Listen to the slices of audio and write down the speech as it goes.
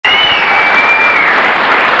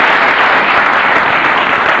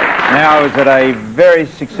Now, I was at a very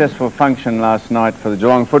successful function last night for the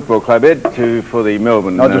Geelong Football Club, Ed, for the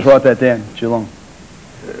Melbourne... I'll just write that down, Geelong.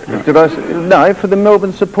 Did I say? No, for the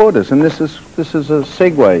Melbourne supporters, and this is a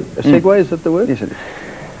segue. A segue, is that the word? Yes, it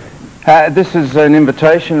is. This is an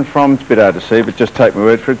invitation from, it's a bit hard to see, but just take my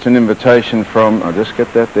word for it, it's an invitation from, I'll just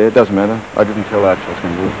get that there, doesn't matter, I didn't tell Archie I was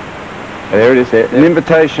going to do it. There it is, there. An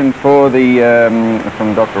invitation for the,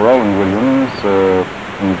 from Dr. Roland Williams,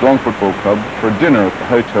 from the Geelong Football Club, for a dinner at the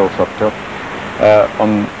Hotel Soptop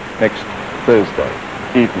on next Thursday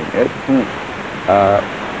evening, Ed.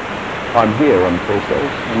 I'm here on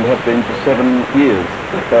Thursdays and have been for 7 years,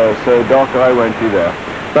 so Doc, I won't be there.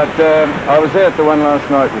 But I was there at the one last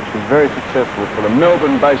night, which was very successful for the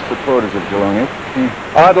Melbourne-based supporters of Geelong.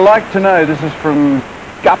 I'd like to know, this is from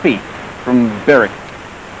Guppy, from Berwick.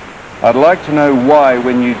 I'd like to know why,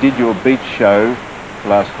 when you did your beach show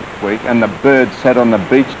last week, and the bird sat on the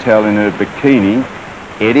beach towel in her bikini,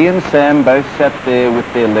 Eddie and Sam both sat there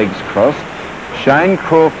with their legs crossed. Shane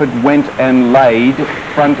Crawford went and laid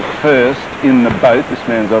front first in the boat. This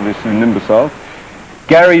man's obviously an imbecile.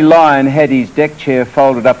 Gary Lyon had his deck chair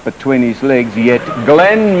folded up between his legs, yet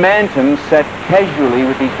Glenn Manton sat casually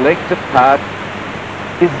with his legs apart.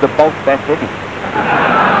 Is the bulk that heavy?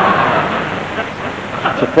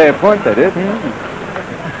 It's a fair point, that is.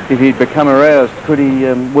 If he'd become aroused, could he,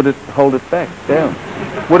 would it hold it back, down?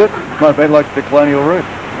 Would it? Might be like the colonial route.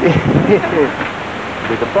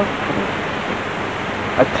 With a bulk.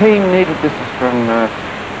 A team needed, this is from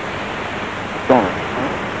Donald,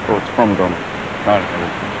 or it's from Donald.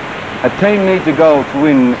 A team needs a goal to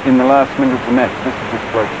win in the last minute of the match. This is this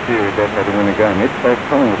bloke's theory about how to win a game. It's both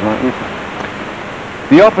Collingwood, not you.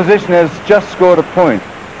 The opposition has just scored a point.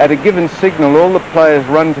 At a given signal, all the players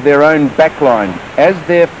run to their own back line. As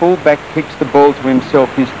their fullback kicks the ball to himself,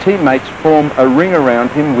 his teammates form a ring around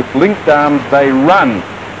him. With linked arms, they run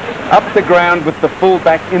up the ground with the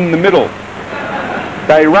fullback in the middle.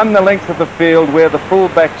 They run the length of the field where the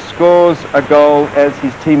fullback scores a goal as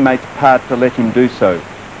his teammates part to let him do so.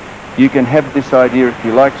 You can have this idea if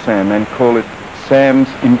you like, Sam, and call it Sam's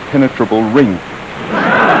impenetrable ring.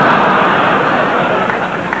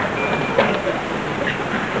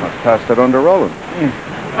 I'll pass that on to Roland.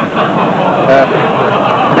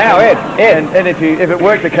 Now, Ed. And if it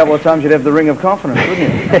worked a couple of times, you'd have the ring of confidence, wouldn't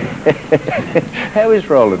you? How is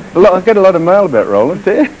Roland? I get a lot of mail about Roland.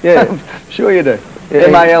 Yeah, sure you do.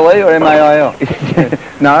 M-A-L-E or M-A-I-L?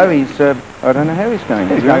 No, he's, I don't know how he's going.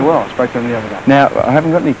 He's going well. I spoke to him the other day. Now, I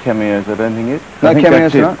haven't got any cameos, I don't think yet. No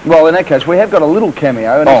cameos tonight? Well, in that case, we have got a little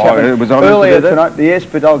cameo. And it was on earlier tonight. Yes,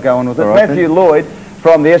 but I'll go on with it. Right, Matthew Lloyd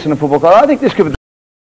from the Essendon Football Club. I think this could be